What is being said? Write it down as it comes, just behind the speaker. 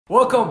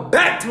Welcome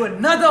back to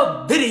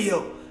another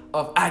video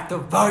of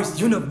Activerse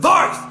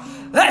Universe.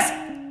 Let's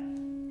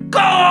go!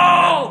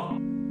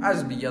 I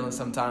just be yelling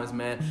sometimes,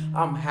 man.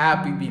 I'm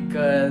happy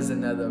because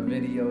another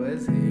video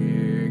is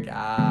here,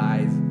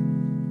 guys.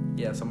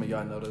 Yeah, some of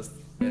y'all noticed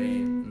it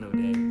ain't no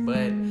day,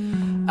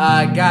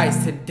 but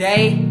guys,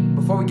 today,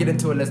 before we get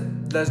into it,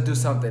 let's do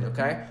something,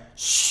 okay?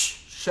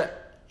 Shush.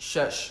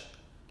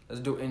 Let's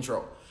do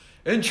intro.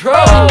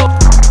 Intro.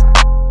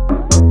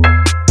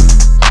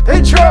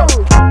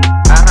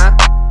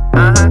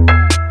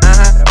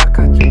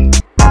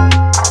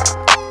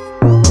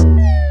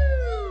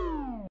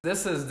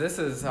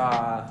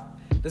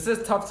 This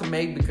is tough to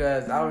make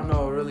because I don't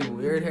know really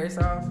weird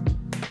hairstyles,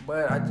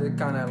 but I just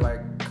kind of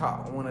like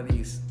caught one of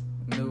these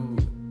new,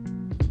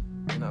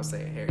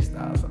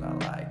 hairstyles that I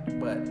like.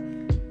 But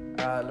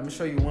let me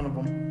show you one of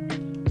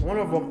them. One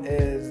of them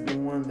is the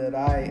one that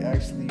I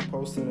actually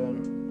posted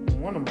on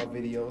one of my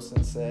videos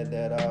and said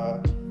that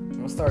I'm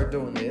gonna start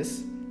doing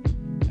this.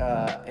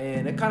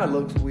 And it kind of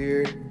looks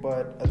weird,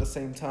 but at the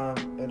same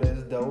time, it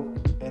is dope.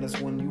 And it's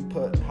when you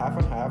put half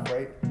and half,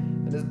 right?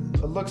 And it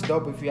looks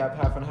dope if you have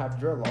half and half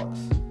dreadlocks.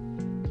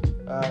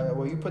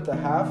 Well, you put the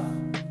half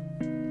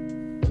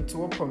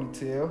into a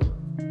ponytail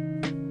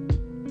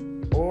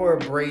or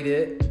braid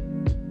it.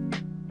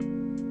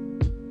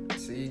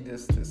 See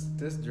this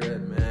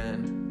dread,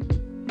 man.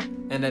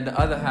 And then the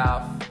other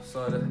half,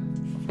 so the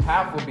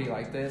half will be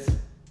like this,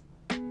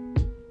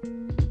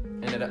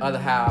 and then the other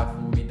half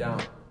will be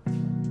down.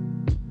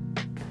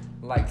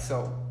 Like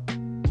so.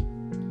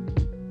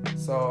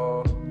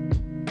 So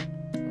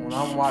when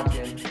I'm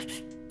walking,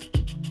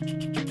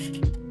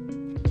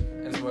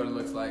 that's what it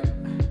looks like.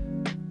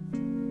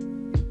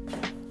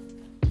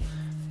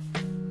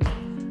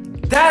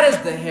 That is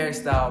the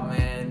hairstyle,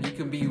 man. You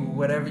can be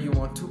whatever you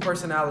want. Two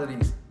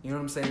personalities. You know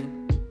what I'm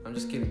saying? I'm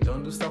just kidding.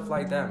 Don't do stuff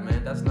like that,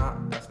 man. That's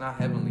not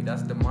heavenly.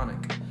 That's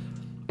demonic.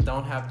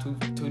 Don't have two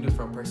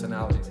different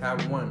personalities.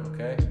 Have one,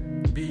 okay?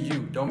 Be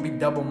you. Don't be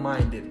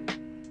double-minded.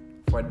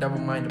 For a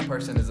double-minded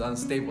person is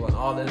unstable in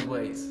all his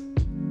ways.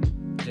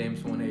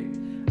 James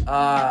 1:8.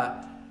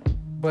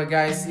 But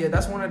guys, yeah,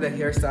 that's one of the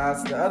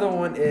hairstyles. The other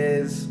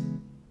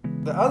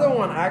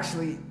one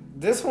actually,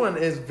 this one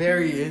is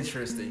very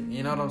interesting.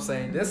 You know what I'm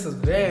saying? This is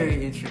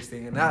very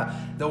interesting. And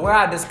the way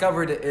I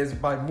discovered it is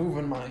by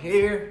moving my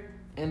hair,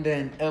 and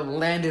then it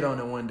landed on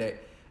it one day.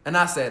 And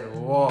I said,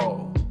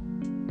 whoa,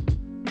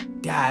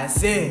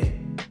 that's it.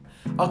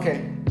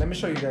 Okay, let me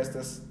show you guys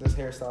this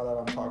hairstyle that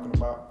I'm talking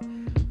about.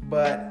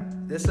 But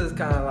this is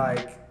kind of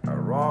like a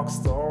rock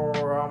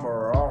star, I'm a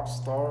rock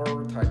star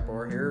type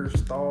of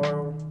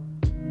hairstyle.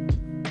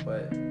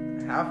 But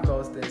half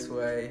goes this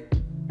way.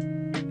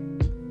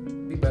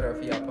 Be better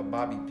if you have a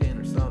bobby pin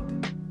or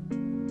something.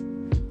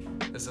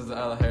 This is the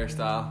other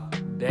hairstyle.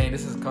 Dang,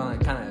 this is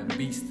kind of a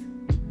beast.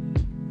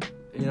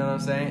 You know what I'm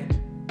saying?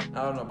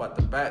 I don't know about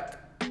the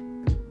back.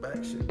 The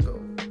back should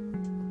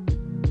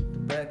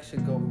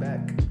go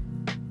back.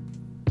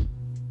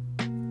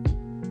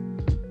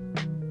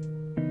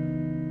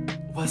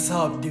 What's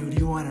up, dude?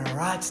 You want a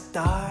rock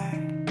star?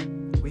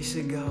 We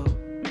should go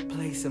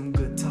play some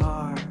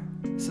guitar,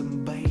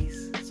 some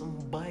bass.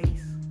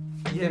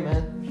 Yeah,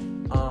 man.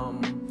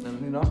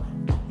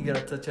 And you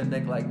gotta touch your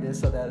neck like this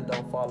so that it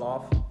don't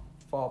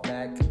fall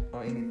back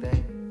or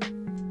anything.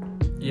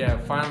 Yeah,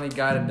 finally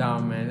got it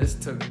down, man. This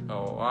took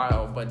a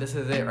while, but this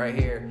is it right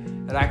here.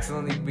 It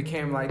accidentally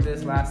became like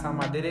this last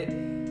time I did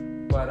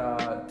it,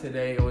 but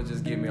today it will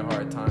just give me a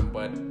hard time.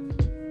 But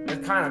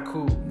it's kind of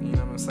cool, you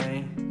know what I'm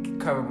saying?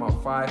 Cover my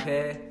 5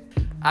 head.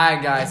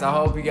 Alright guys, I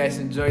hope you guys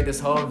enjoyed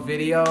this whole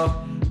video.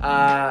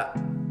 I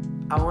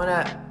want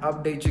to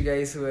update you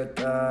guys with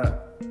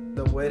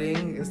the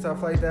wedding and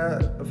stuff like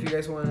that. If you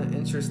guys want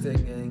interested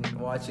in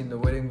watching the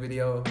wedding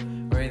video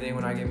or anything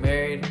when I get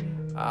married,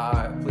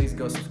 please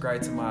go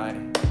subscribe to my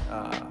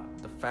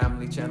the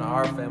family channel,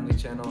 our family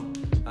channel.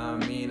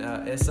 Me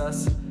and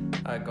Issa's.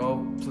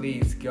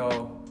 Please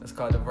go. It's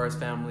called Diverse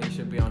Family. It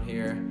should be on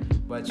here.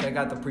 But check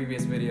out the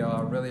previous video.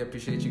 I really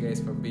appreciate you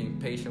guys for being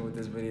patient with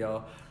this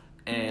video.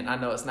 And I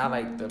know it's not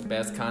like the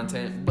best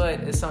content, but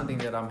it's something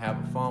that I'm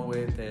having fun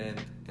with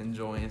and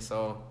enjoying.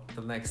 So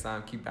till next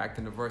time, keep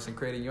acting diverse and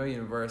creating your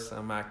universe.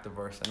 I'm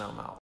Activerse and I'm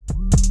out.